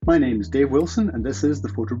My name is Dave Wilson, and this is the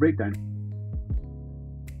Photo Breakdown.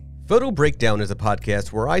 Photo Breakdown is a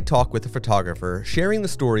podcast where I talk with a photographer, sharing the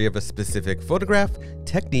story of a specific photograph,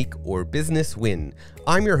 technique, or business win.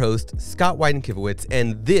 I'm your host, Scott Weidenkivowitz,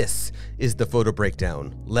 and this is the Photo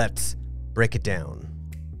Breakdown. Let's break it down.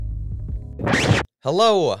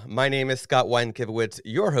 Hello, my name is Scott Weidenkivowitz,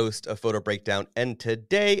 your host of Photo Breakdown, and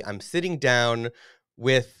today I'm sitting down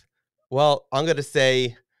with, well, I'm going to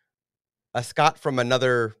say a Scott from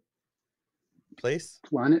another place?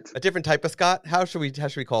 Planet. A different type of Scott? How should we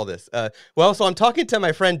call this? So I'm talking to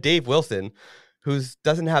my friend Dave Wilson, who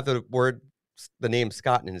doesn't have the name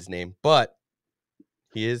Scott in his name, but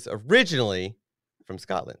he is originally from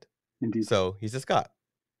Scotland. Indeed. So he's a Scot.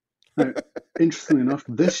 Now, interestingly enough,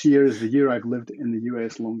 this year is the year I've lived in the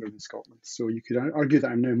US longer than Scotland. So you could argue that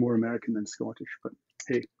I'm now more American than Scottish, but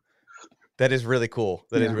hey. That is really cool.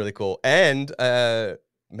 That is really cool. And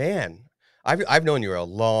man, I've known you a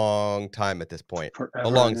long time at this point. Forever, a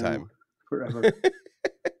long time. Forever.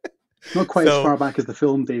 Not quite as far back as the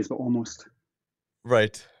film days, but almost.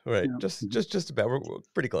 Right. Yeah. Just about. We're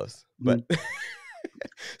pretty close. But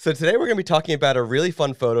so today we're going to be talking about a really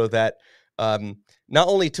fun photo that not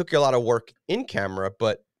only took you a lot of work in camera,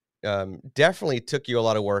 but definitely took you a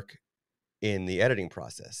lot of work in the editing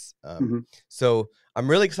process. So I'm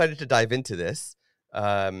really excited to dive into this.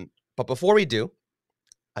 But before we do,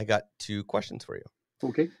 I got two questions for you.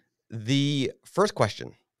 Okay. The first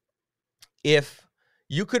question: if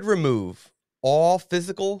you could remove all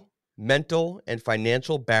physical, mental, and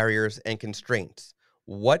financial barriers and constraints,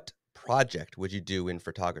 what project would you do in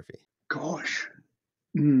photography? Gosh.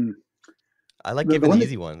 I like giving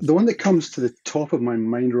easy ones. The one that comes to the top of my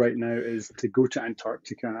mind right now is to go to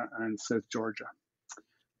Antarctica and South Georgia.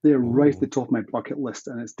 They're right at the top of my bucket list,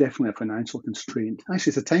 and it's definitely a financial constraint. Actually,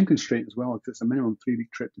 it's a time constraint as well, because it's a minimum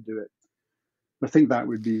 3-week trip to do it. But I think that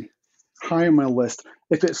would be high on my list.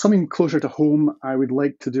 If it's something closer to home, I would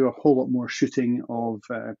like to do a whole lot more shooting of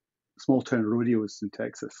small town rodeos in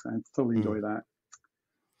Texas. I thoroughly enjoy that.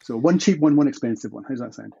 So one cheap one, one expensive one. How's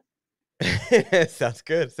that sound? Sounds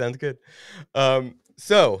good.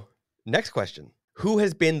 So next question: who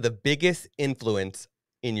has been the biggest influence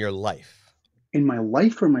in your life? In my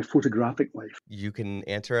life or my photographic life? You can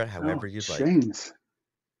answer it however you'd like.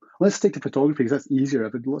 Let's stick to photography because that's easier.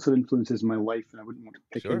 I've had lots of influences in my life, and I wouldn't want to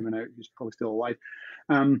pick anyone out who's probably still alive.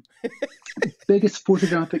 Biggest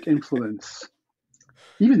photographic influence?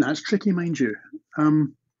 Even that's tricky, mind you.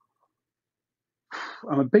 I'm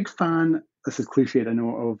a big fan, this is cliched, I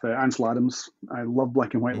know, of Ansel Adams. I love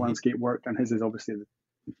black and white landscape work, and his is obviously the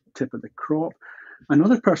tip of the crop.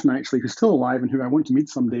 Another person, actually, who's still alive and who I want to meet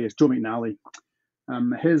someday is Joe McNally.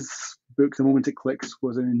 His book, The Moment It Clicks,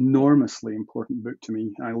 was an enormously important book to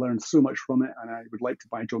me. I learned so much from it, and I would like to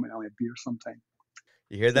buy Joe McNally a beer sometime.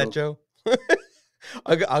 You hear that, Joe?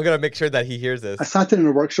 I'm going to make sure that he hears this. I sat in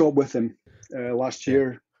a workshop with him last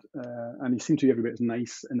year, and he seemed to be every bit as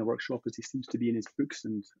nice in the workshop as he seems to be in his books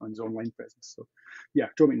and on his online presence. So, yeah,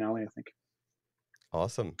 Joe McNally, I think.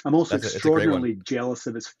 Awesome. I'm also extraordinarily jealous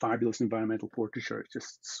of his fabulous environmental portraiture. It's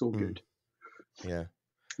just so good. Yeah.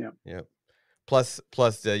 Plus,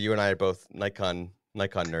 you and I are both Nikon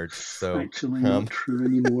nerds. So actually, not true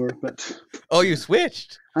anymore. But oh, you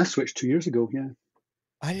switched? I switched 2 years ago. Yeah.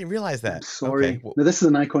 I didn't realize that. I'm sorry. Okay. Now this is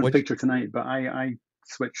a Nikon picture tonight, but I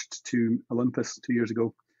switched to Olympus 2 years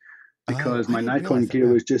ago because my Nikon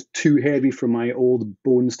gear was just too heavy for my old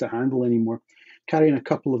bones to handle anymore. Carrying a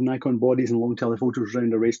couple of Nikon bodies and long telephotos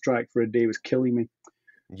around a racetrack for a day was killing me.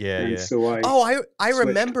 Yeah. So I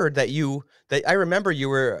remembered I remember you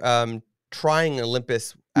were trying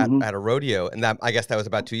Olympus at a rodeo, and that I guess that was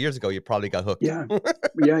about 2 years ago. You probably got hooked. Yeah.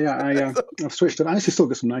 I've switched. I actually still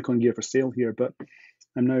got some Nikon gear for sale here, but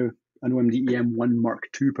I'm now an OMD EM1 Mark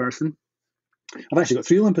II person. I've actually got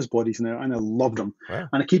 3 Olympus bodies now, and I love them. Wow.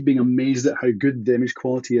 And I keep being amazed at how good the image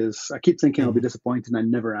quality is. I keep thinking I'll be disappointed, and I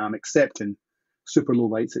never am, except in super low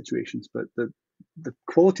light situations. But the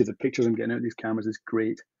quality of the pictures I'm getting out of these cameras is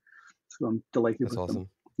great. So I'm delighted with them.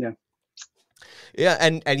 Yeah. Yeah,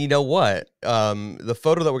 and you know what? The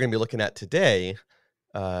photo that we're going to be looking at today,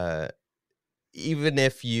 even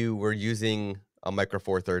if you were using a Micro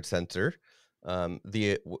Four Thirds sensor,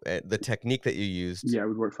 the technique that you used, it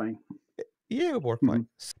would work fine. Yeah, it would work fine.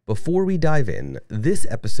 Before we dive in, this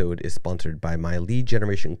episode is sponsored by my lead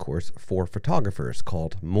generation course for photographers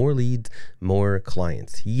called More Leads, More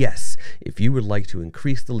Clients. Yes, if you would like to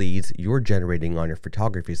increase the leads you're generating on your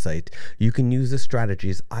photography site, you can use the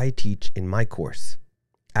strategies I teach in my course.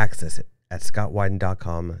 Access it at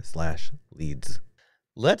scottwyden.com/leads.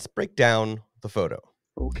 Let's break down the photo.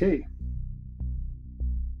 Okay.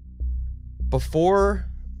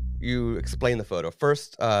 Before you explain the photo,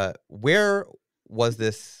 first, where was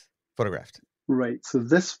this photographed? Right. So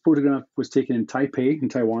this photograph was taken in Taipei, in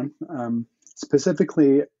Taiwan,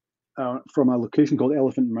 specifically from a location called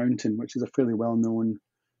Elephant Mountain, which is a fairly well-known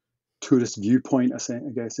tourist viewpoint, I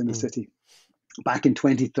guess, in the city. Back in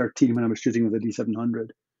 2013, when I was shooting with a D700.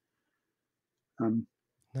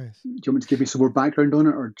 Nice. Do you want me to give you some more background on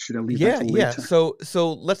it, or should I leave that till later?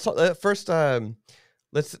 So let's talk, first.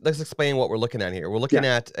 Let's explain what we're looking at here. We're looking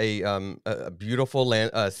at a beautiful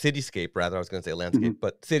cityscape, rather. I was going to say landscape,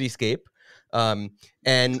 but cityscape,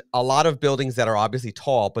 and a lot of buildings that are obviously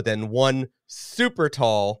tall, but then one super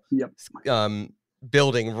tall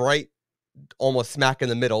building right almost smack in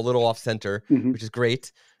the middle, a little off center, which is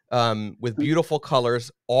great, with beautiful colors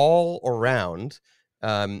all around,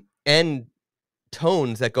 and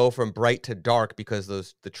tones that go from bright to dark because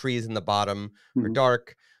the trees in the bottom are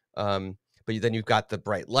dark. But then you've got the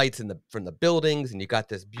bright lights from the buildings, and you got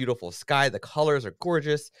this beautiful sky. The colors are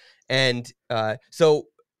gorgeous. And so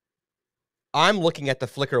I'm looking at the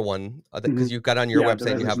Flickr one because you've got on your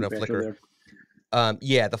website, you have it on Flickr.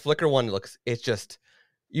 The Flickr one it's just,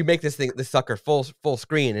 you make this sucker full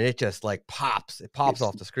screen, and it just like pops. It pops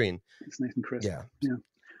off the screen. It's nice and crisp. Yeah.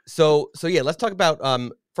 So let's talk about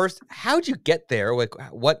first, how'd you get there? Like,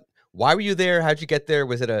 why were you there? How'd you get there?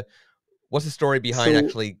 What's the story behind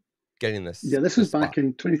actually getting this? Yeah, this was back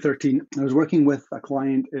in 2013. I was working with a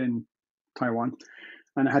client in Taiwan,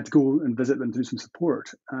 and I had to go and visit them to do some support.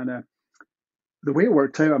 And the way it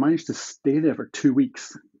worked out, I managed to stay there for 2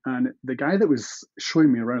 weeks. And the guy that was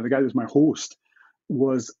showing me around, the guy that was my host,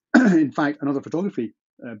 was in fact another photography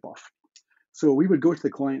buff. So we would go to the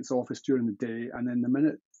client's office during the day, and then the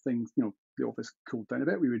minute things, the office cooled down a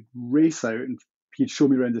bit, we would race out, and he'd show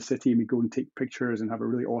me around the city, and we'd go and take pictures and have a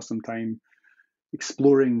really awesome time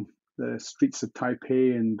exploring the streets of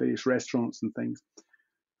Taipei and various restaurants and things.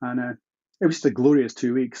 And it was just a glorious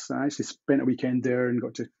 2 weeks. I actually spent a weekend there and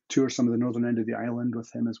got to tour some of the northern end of the island with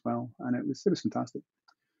him as well, and it was fantastic.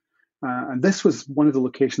 And this was one of the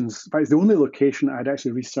locations, in fact, it's the only location I had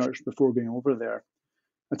actually researched before going over there.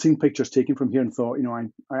 I'd seen pictures taken from here and thought,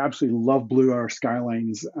 I absolutely love blue hour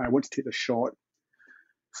skylines. I want to take the shot.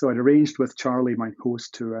 So I'd arranged with Charlie, my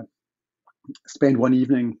host, to spend one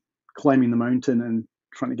evening climbing the mountain and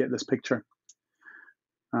trying to get this picture.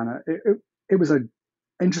 And it was an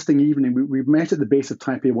interesting evening. We met at the base of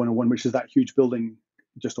Taipei 101, which is that huge building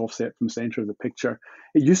just offset from the center of the picture.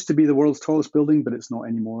 It used to be the world's tallest building, but it's not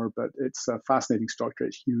anymore. But it's a fascinating structure.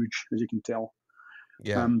 It's huge, as you can tell.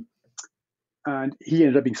 Yeah. And he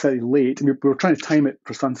ended up being slightly late. And we were trying to time it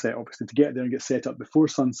for sunset, obviously, to get there and get set up before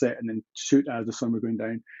sunset and then shoot as the sun was going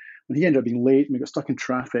down. And he ended up being late, and we got stuck in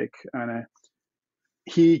traffic. And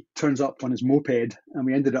he turns up on his moped, and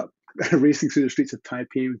we ended up racing through the streets of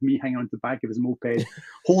Taipei with me hanging onto the back of his moped,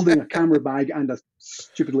 holding a camera bag and a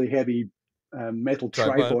stupidly heavy metal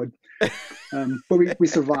tripod. But we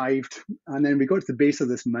survived. And then we got to the base of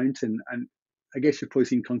this mountain, and I guess you've probably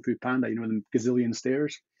seen Kung Fu Panda, the gazillion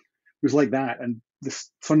stairs. It was like that, and the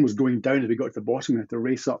sun was going down as we got to the bottom. We had to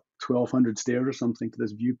race up 1,200 stairs or something to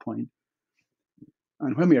this viewpoint.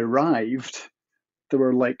 And when we arrived, there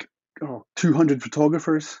were like 200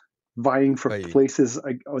 photographers vying for places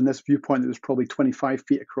on this viewpoint that was probably 25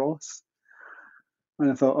 feet across. And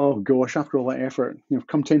I thought, oh gosh, after all that effort,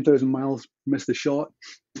 come 10,000 miles, miss the shot.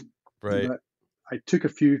 Right. But I took a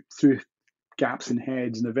few through gaps in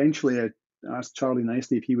heads, and eventually I asked Charlie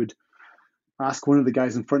nicely if he would ask one of the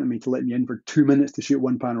guys in front of me to let me in for 2 minutes to shoot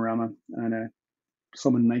one panorama. And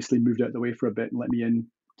someone nicely moved out the way for a bit and let me in.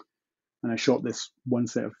 And I shot this one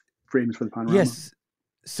set of frames for the panorama. Yes.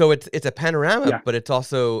 So it's a panorama, but it's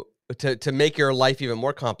also, to make your life even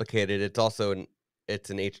more complicated, it's also an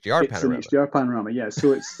HDR panorama. It's an HDR panorama, yeah.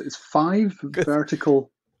 So it's 5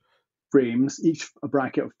 vertical frames, each a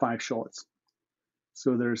bracket of 5 shots.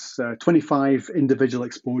 So there's 25 individual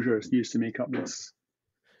exposures used to make up this.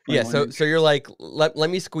 Yeah, so you're like, let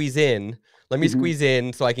me squeeze in. Let me squeeze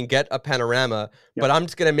in so I can get a panorama, but I'm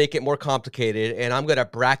just going to make it more complicated, and I'm going to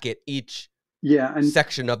bracket each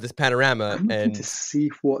section of this panorama. I'm looking to see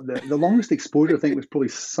what the longest exposure, I think, was probably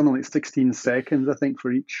something like 16 seconds, I think,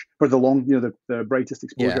 for the long, the brightest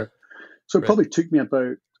exposure. So it probably took me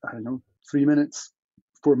about, 3 minutes,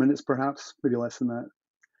 4 minutes perhaps, maybe less than that,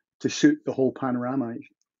 to shoot the whole panorama.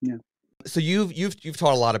 Yeah. So you've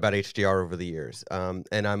taught a lot about HDR over the years, and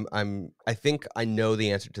I think I know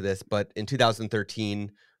the answer to this. But in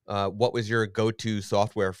 2013, what was your go-to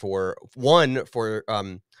software for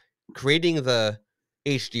creating the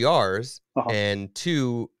HDRs and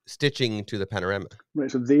 2 stitching to the panorama?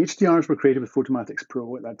 Right. So the HDRs were created with Photomatics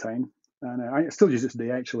Pro at that time, and I still use it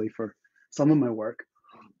today actually for some of my work.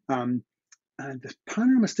 And the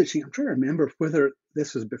panorama stitching, I'm trying to remember whether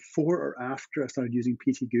this was before or after I started using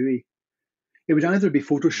PT GUI. It would either be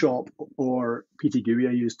Photoshop or PT GUI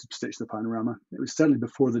I used to stitch the panorama. It was certainly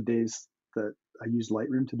before the days that I used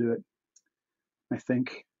Lightroom to do it, I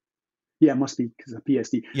think. Yeah, it must be because of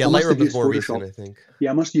PSD. Yeah, I must Lightroom have was used more Photoshop. recent, I think.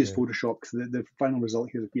 Yeah, I must use Photoshop because the final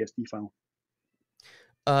result here is a PSD file.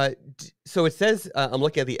 So it says I'm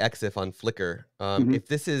looking at the EXIF on Flickr.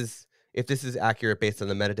 If this is accurate based on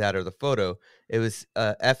the metadata of the photo, it was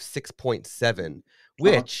f6.7,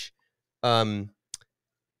 which at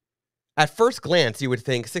first glance you would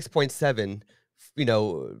think 6.7. You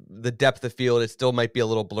know, the depth of field, it still might be a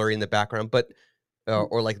little blurry in the background, but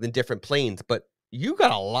or like the different planes. But you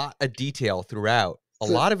got a lot of detail throughout. A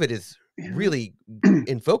lot of it is really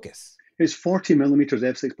in focus. It's 40 millimeters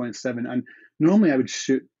f6.7, and normally I would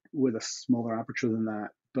shoot with a smaller aperture than that,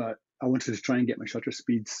 but I wanted to try and get my shutter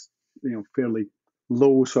speeds, fairly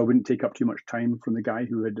low, so I wouldn't take up too much time from the guy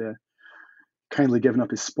who had kindly given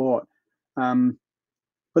up his spot.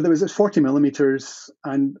 But there was this 40 millimeters,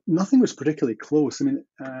 and nothing was particularly close. I mean,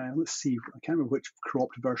 let's see, I can't remember which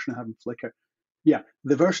cropped version I have in Flickr. Yeah,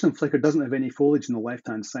 the version in Flickr doesn't have any foliage on the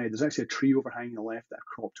left-hand side. There's actually a tree overhanging the left that I've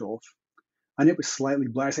cropped off. And it was slightly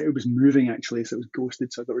black. It was moving, actually, so it was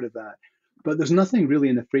ghosted, so I got rid of that. But there's nothing really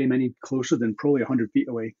in the frame any closer than probably 100 feet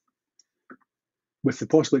away, with the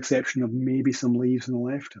possible exception of maybe some leaves on the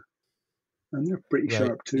left. And they're pretty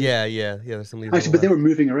sharp, too. Yeah, there's some leaves actually, but they were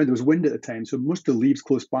moving around. There was wind at the time, so most of the leaves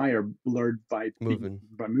close by are blurred by moving.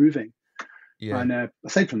 Yeah. And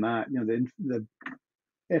aside from that, the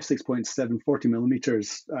f6.7, 40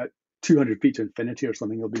 millimeters at 200 feet to infinity or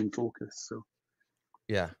something will be in focus. So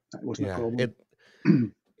yeah, that wasn't a problem.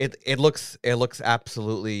 It looks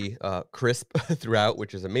absolutely crisp throughout,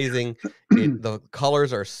 which is amazing. The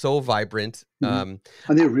colors are so vibrant, and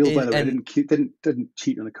they're real, by the way. I didn't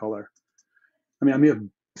cheat on the color. I mean, I may have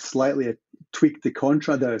slightly tweaked the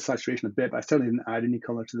saturation a bit, but I certainly didn't add any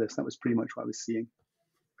color to this. That was pretty much what I was seeing.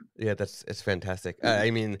 Yeah, it's fantastic. I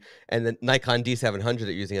mean, and the Nikon D700 that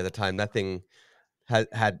you're using at the time, that thing had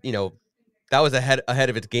that was ahead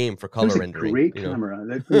of its game for color rendering. It was a great camera.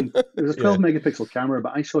 It was a 12 megapixel camera,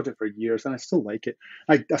 but I shot it for years and I still like it.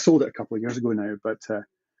 I sold it a couple of years ago now, but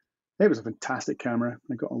it was a fantastic camera.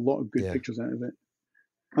 I got a lot of good pictures out of it.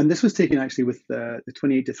 And this was taken actually with the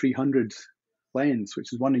 28-300 lens,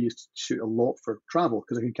 which is one I used to shoot a lot for travel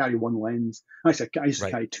because I could carry one lens. Actually, I used to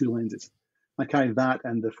carry two lenses. I carried that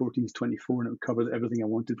and the 14-24, and it would cover everything I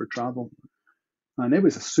wanted for travel. And it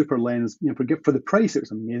was a super lens. For the price, it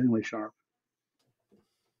was amazingly sharp.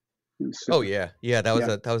 Oh yeah,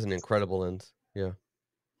 that was an incredible lens. Yeah.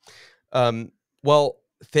 Well,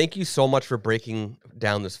 thank you so much for breaking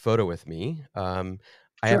down this photo with me. I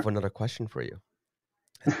have another question for you,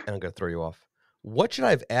 and I'm going to throw you off. What should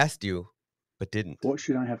I have asked you but didn't? What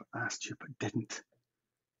should I have asked you but didn't?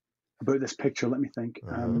 About this picture, let me think.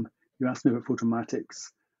 You asked me about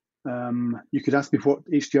photomatics. You could ask me what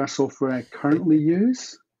HDR software I currently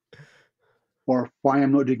use, or why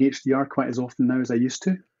I'm not doing HDR quite as often now as I used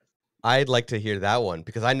to. I'd like to hear that one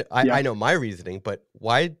because I know my reasoning, but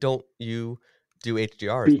why don't you do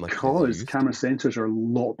HDR as much as you used to? Because camera sensors are a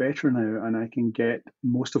lot better now, and I can get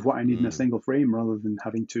most of what I need in a single frame rather than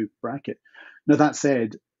having to bracket. Now, that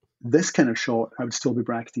said, this kind of shot I would still be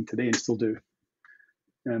bracketing today and still do.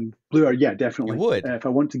 Bluer, yeah, definitely. You would. If I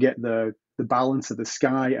want to get the balance of the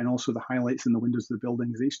sky and also the highlights in the windows of the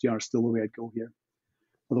buildings, HDR is still the way I'd go here.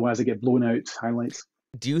 Otherwise, I get blown out highlights.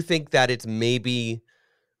 Do you think that it's maybe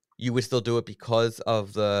you would still do it because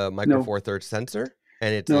of the Micro Four Thirds sensor?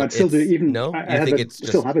 And I'd still do it. Even I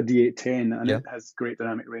still have a D810 and it has great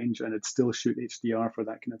dynamic range, and it'd still shoot HDR for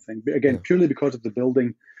that kind of thing. But again, purely because of the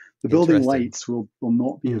building lights will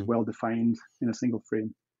not be as well defined in a single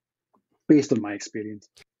frame, based on my experience.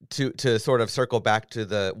 To sort of circle back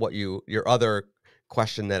to your other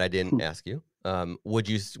question that I didn't ask you, would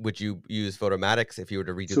you use Photomatics if you were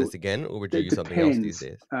to redo this again, or would you use something else these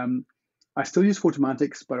days? I still use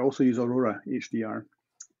Photomatics, but I also use Aurora HDR.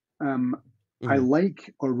 I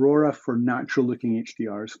like Aurora for natural looking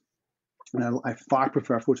HDRs, and I far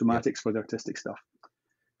prefer Photomatics for the artistic stuff.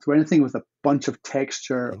 So anything with a bunch of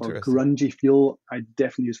texture or grungy feel, I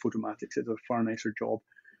definitely use Photomatics. It's a far nicer job.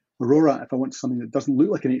 Aurora, if I want something that doesn't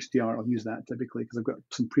look like an HDR, I'll use that typically because I've got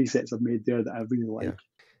some presets I've made there that I really like. Yeah.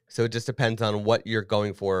 So it just depends on what you're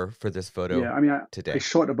going for this photo. Yeah, I mean, today. I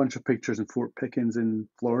shot a bunch of pictures in Fort Pickens in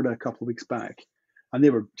Florida a couple of weeks back, and they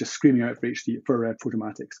were just screaming out for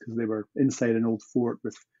Photomatics because they were inside an old fort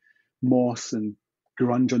with moss and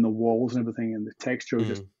grunge on the walls and everything, and the texture was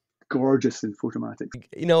just gorgeous in Photomatics.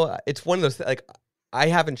 It's one of those I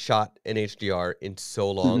haven't shot in HDR in so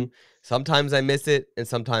long. Sometimes I miss it, and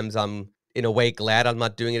sometimes I'm in a way glad I'm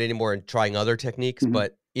not doing it anymore and trying other techniques.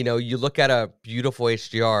 But you know, you look at a beautiful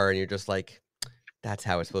HDR and you're just like, that's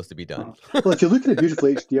how it's supposed to be done. Well, if you look at a beautiful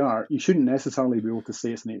HDR, you shouldn't necessarily be able to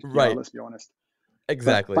say it's an HDR, right. Let's be honest.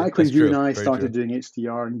 Exactly. But back when you and I started doing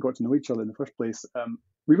HDR and got to know each other in the first place,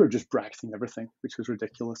 we were just bracketing everything, which was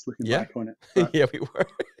ridiculous looking back on it. But, yeah, we were.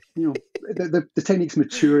 You know, the techniques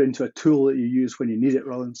mature into a tool that you use when you need it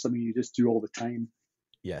rather than something you just do all the time.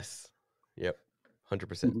 Yes. Yep.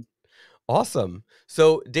 100%. Awesome.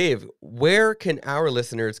 So, Dave, where can our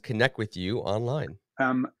listeners connect with you online?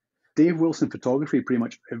 Dave Wilson Photography, pretty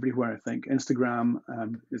much everywhere, I think. Instagram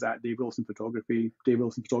is at Dave Wilson Photography,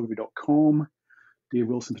 davewilsonphotography.com, Dave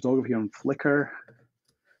Wilson Photography on Flickr,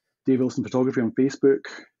 Dave Wilson Photography on Facebook.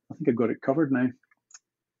 I think I've got it covered now.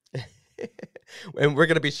 And we're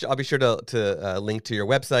going to I'll be sure to link to your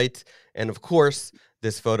website. And of course,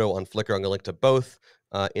 this photo on Flickr, I'm going to link to both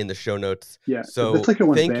in the show notes. Yeah, so the Flickr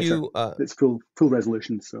one's thank better. You. It's full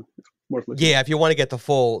resolution, so it's worth looking at. If you want to get the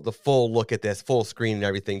full look at this, full screen and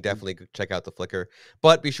everything, definitely check out the Flickr.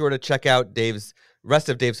 But be sure to check out rest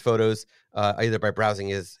of Dave's photos, either by browsing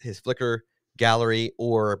his Flickr gallery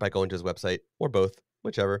or by going to his website, or both,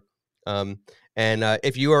 whichever. And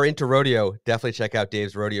if you are into rodeo, definitely check out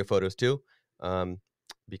Dave's rodeo photos too,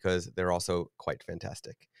 because they're also quite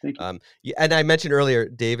fantastic. Thank you. And I mentioned earlier,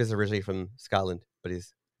 Dave is originally from Scotland, but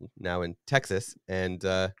he's now in Texas. And,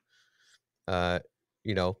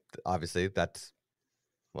 you know, obviously that's,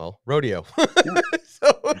 well, rodeo.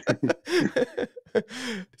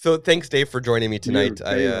 So thanks, Dave, for joining me tonight.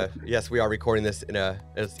 Yes, we are recording this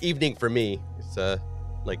it's evening for me. It's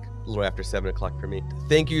like a little after 7 o'clock for me.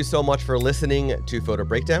 Thank you so much for listening to Photo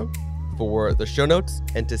Breakdown. For the show notes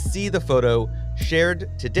and to see the photo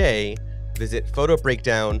shared today, visit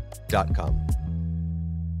photobreakdown.com.